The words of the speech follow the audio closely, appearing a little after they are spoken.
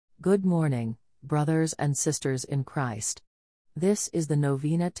Good morning, brothers and sisters in Christ. This is the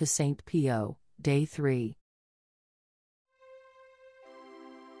Novena to St. Pio, Day 3.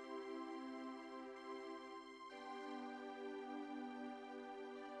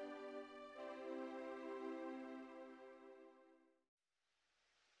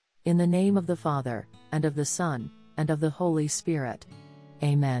 In the name of the Father, and of the Son, and of the Holy Spirit.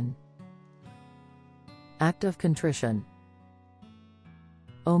 Amen. Act of Contrition.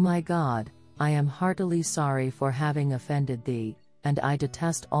 O my God, I am heartily sorry for having offended thee, and I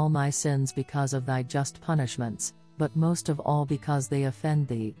detest all my sins because of thy just punishments, but most of all because they offend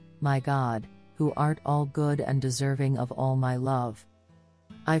thee, my God, who art all good and deserving of all my love.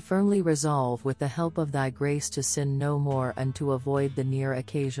 I firmly resolve with the help of thy grace to sin no more and to avoid the near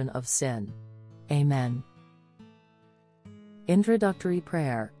occasion of sin. Amen. Introductory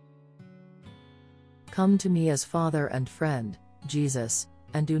Prayer. Come to me as Father and friend, Jesus,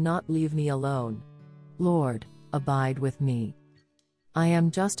 and do not leave me alone. Lord, abide with me. I am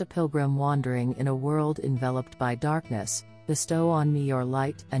just a pilgrim wandering in a world enveloped by darkness. Bestow on me your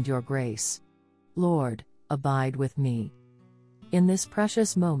light and your grace. Lord, abide with me. In this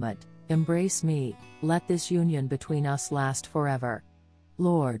precious moment, embrace me, let this union between us last forever.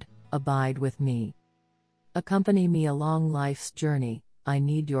 Lord, abide with me. Accompany me along life's journey, I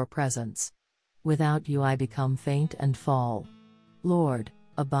need your presence. Without you I become faint and fall. Lord,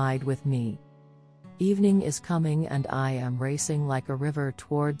 abide with me. Evening is coming and I am racing like a river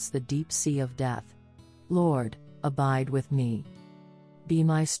towards the deep sea of death. Lord, abide with me. Be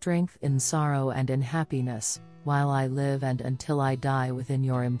my strength in sorrow and in happiness, while I live and until I die within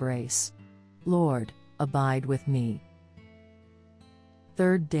your embrace. Lord, abide with me.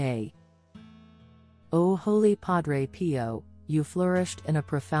 Third Day. O Holy Padre Pio, you flourished in a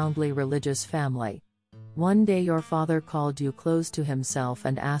profoundly religious family. One day your father called you close to himself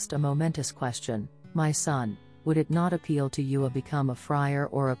and asked a momentous question: my son, would it not appeal to you to become a friar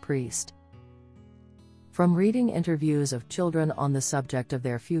or a priest? From reading interviews of children on the subject of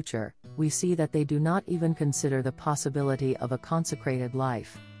their future, we see that they do not even consider the possibility of a consecrated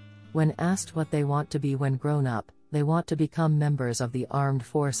life. When asked what they want to be when grown up, they want to become members of the armed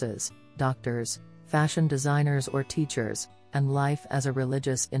forces, doctors, fashion designers or teachers, and life as a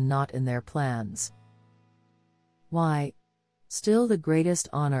religious is not in their plans. Why? Still, the greatest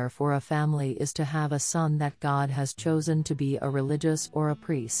honor for a family is to have a son that God has chosen to be a religious or a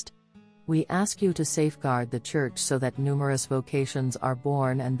priest. We ask you to safeguard the Church so that numerous vocations are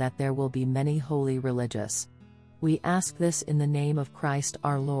born and that there will be many holy religious. We ask this in the name of Christ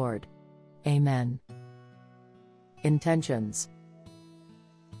our Lord. Amen. Intentions.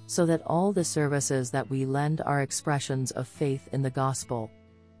 So that all the services that we lend are expressions of faith in the gospel.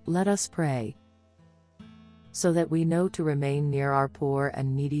 Let us pray. So that we know to remain near our poor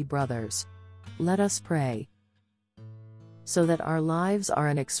and needy brothers. Let us pray. So that our lives are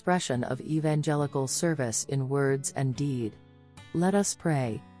an expression of evangelical service in words and deed. Let us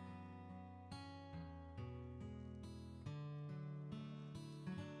pray.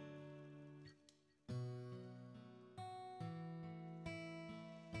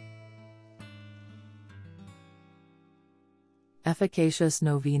 Efficacious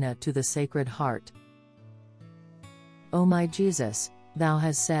Novena to the Sacred Heart. O my Jesus, thou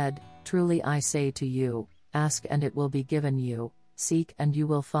hast said, truly I say to you, ask and it will be given you, seek and you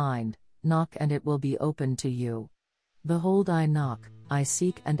will find, knock and it will be opened to you. Behold, I knock, I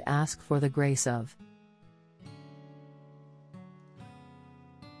seek and ask for the grace of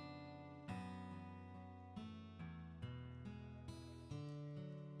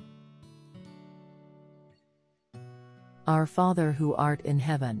Our Father who art in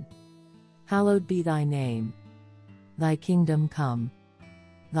heaven. Hallowed be thy name. Thy kingdom come.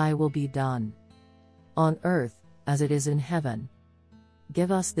 Thy will be done. On earth, as it is in heaven.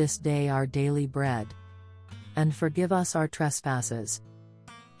 Give us this day our daily bread. And forgive us our trespasses,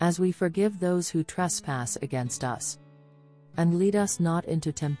 as we forgive those who trespass against us. And lead us not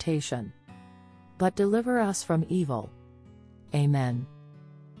into temptation, but deliver us from evil. Amen.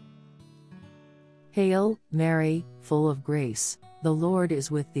 Hail, Mary, full of grace, the Lord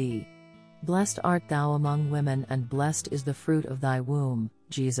is with thee. Blessed art thou among women and blessed is the fruit of thy womb,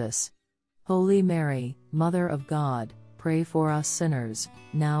 Jesus. Holy Mary, Mother of God, pray for us sinners,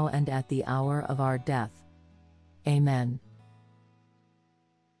 now and at the hour of our death. Amen.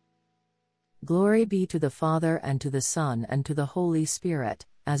 Glory be to the Father and to the Son and to the Holy Spirit,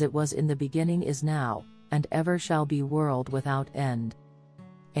 as it was in the beginning is now, and ever shall be, world without end.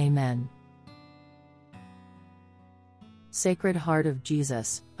 Amen. Sacred Heart of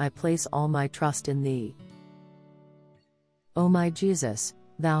Jesus, I place all my trust in thee. O my Jesus,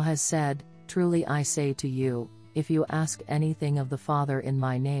 Thou hast said, Truly I say to you, if you ask anything of the Father in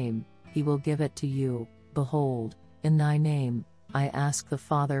my name, he will give it to you. Behold, in thy name, I ask the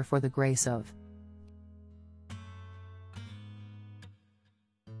Father for the grace of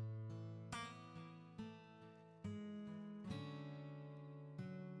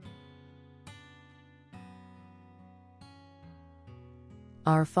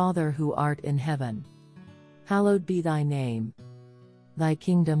Our Father who art in heaven, hallowed be thy name. Thy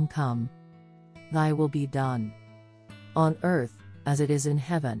kingdom come. Thy will be done, on earth, as it is in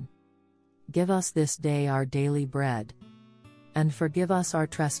heaven. Give us this day our daily bread. And forgive us our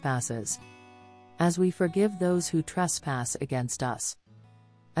trespasses, as we forgive those who trespass against us.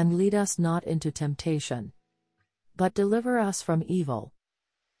 And lead us not into temptation, but deliver us from evil.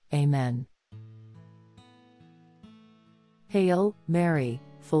 Amen. Hail, Mary,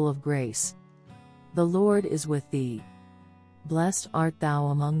 full of grace. The Lord is with thee. Blessed art thou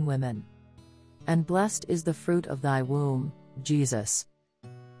among women, and blessed is the fruit of thy womb, Jesus.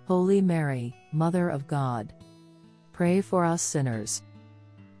 Holy Mary, Mother of God, pray for us sinners,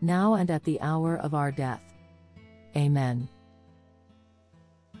 now and at the hour of our death. Amen.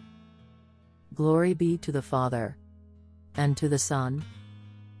 Glory be to the Father, and to the Son,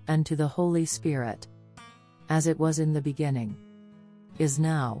 and to the Holy Spirit, as it was in the beginning, is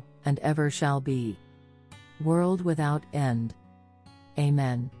now, and ever shall be, world without end.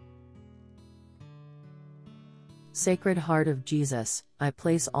 Amen. Sacred Heart of Jesus, I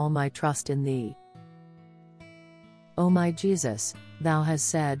place all my trust in thee. O my Jesus, thou hast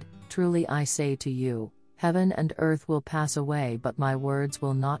said, Truly I say to you, heaven and earth will pass away, but my words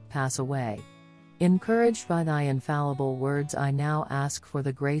will not pass away. Encouraged by thy infallible words, I now ask for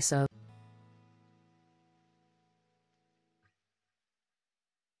the grace of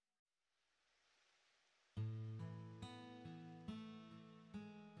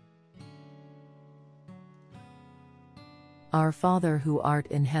Our Father who art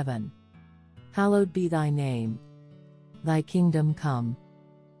in heaven, hallowed be thy name. Thy kingdom come.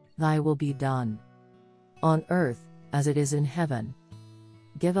 Thy will be done, on earth, as it is in heaven.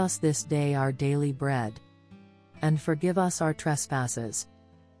 Give us this day our daily bread. And forgive us our trespasses,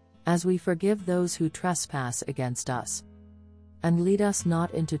 as we forgive those who trespass against us. And lead us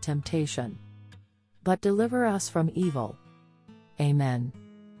not into temptation, but deliver us from evil. Amen.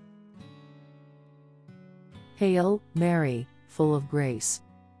 Hail, Mary, full of grace.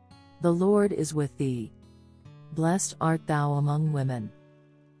 The Lord is with thee. Blessed art thou among women,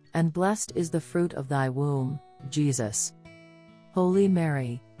 and blessed is the fruit of thy womb, Jesus. Holy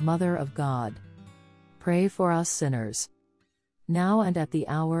Mary, Mother of God, pray for us sinners, now and at the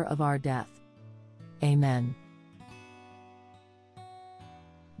hour of our death. Amen.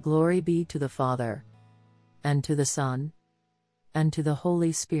 Glory be to the Father, and to the Son, and to the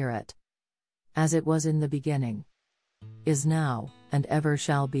Holy Spirit, as it was in the beginning, is now, and ever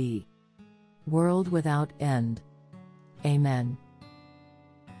shall be, world without end. Amen.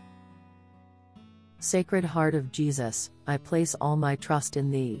 Sacred Heart of Jesus, I place all my trust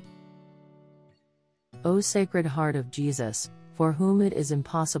in thee. O Sacred Heart of Jesus, for whom it is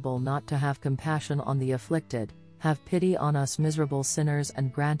impossible not to have compassion on the afflicted, have pity on us miserable sinners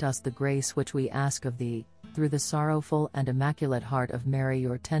and grant us the grace which we ask of thee, through the sorrowful and immaculate heart of Mary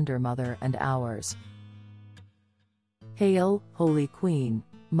your tender mother and ours. Hail, Holy Queen,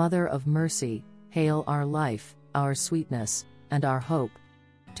 Mother of Mercy, hail our life, our sweetness, and our hope.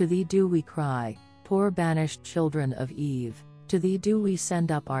 To thee do we cry, poor banished children of Eve, to thee do we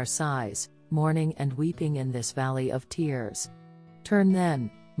send up our sighs, mourning and weeping in this valley of tears. Turn then,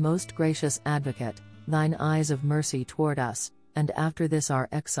 most gracious Advocate, thine eyes of mercy toward us, and after this our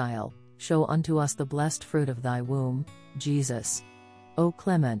exile, show unto us the blessed fruit of thy womb, Jesus. O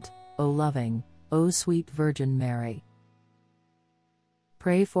clement, O loving, O sweet Virgin Mary,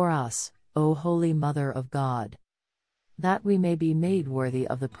 pray for us, O Holy Mother of God, that we may be made worthy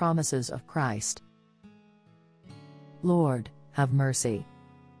of the promises of Christ. Lord, have mercy.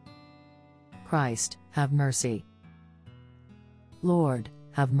 Christ, have mercy. Lord,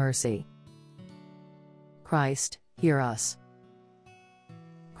 have mercy. Christ, hear us.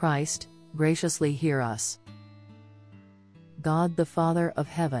 Christ, graciously hear us. God the Father of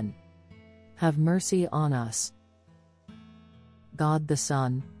heaven, have mercy on us. God the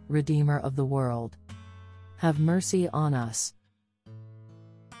Son, Redeemer of the world, have mercy on us.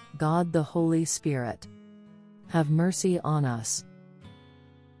 God the Holy Spirit, have mercy on us.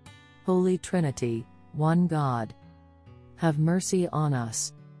 Holy Trinity, one God, have mercy on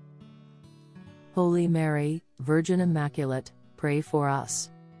us. Holy Mary, Virgin Immaculate, pray for us.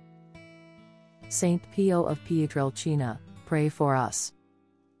 Saint Pio of Pietrelcina, pray for us.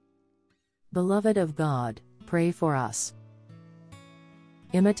 Beloved of God, pray for us.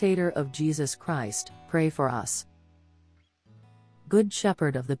 Imitator of Jesus Christ, pray for us. Good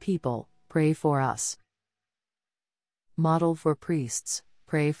Shepherd of the people, pray for us. Model for priests,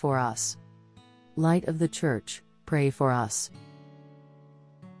 pray for us. Light of the Church, pray for us.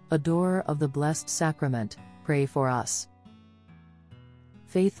 Adorer of the Blessed Sacrament, pray for us.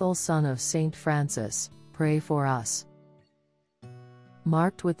 Faithful Son of Saint Francis, pray for us.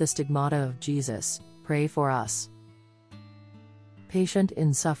 Marked with the stigmata of Jesus, pray for us. Patient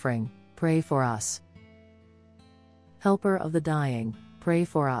in suffering, pray for us. Helper of the dying, pray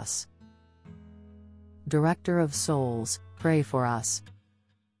for us. Director of souls, pray for us.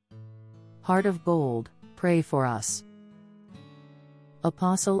 Heart of gold, pray for us.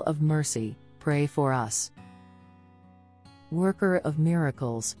 Apostle of mercy, pray for us. Worker of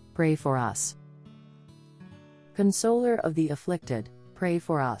miracles, pray for us. Consoler of the afflicted, pray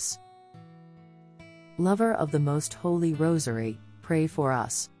for us. Lover of the Most Holy Rosary, pray for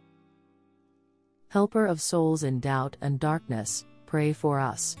us. Helper of souls in doubt and darkness, pray for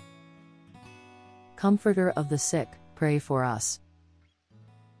us. Comforter of the sick, pray for us.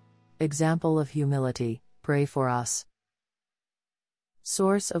 Example of humility, pray for us.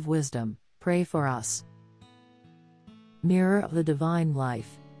 Source of wisdom, pray for us. Mirror of the divine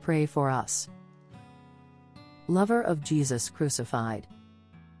life, pray for us. Lover of Jesus crucified.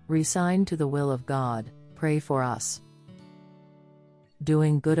 Resigned to the will of God, pray for us.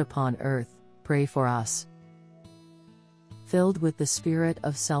 Doing good upon earth, pray for us. Filled with the spirit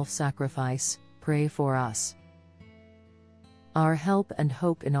of self-sacrifice, pray for us. Our help and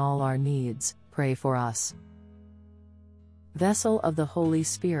hope in all our needs, pray for us. Vessel of the Holy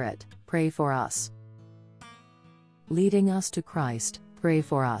Spirit, pray for us. Leading us to Christ, pray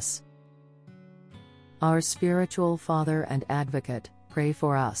for us. Our spiritual Father and Advocate, pray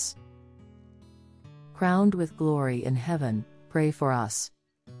for us. Crowned with glory in heaven, pray for us.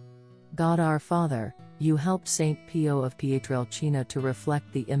 God our Father, you helped Saint Pio of Pietrelcina to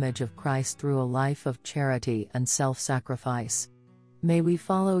reflect the image of Christ through a life of charity and self-sacrifice. May we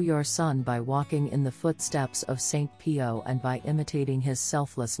follow your Son by walking in the footsteps of Saint Pio and by imitating his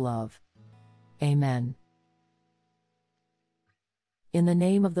selfless love. Amen. In the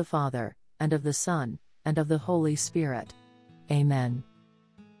name of the Father, and of the Son, and of the Holy Spirit. Amen.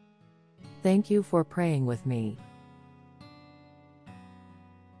 Thank you for praying with me.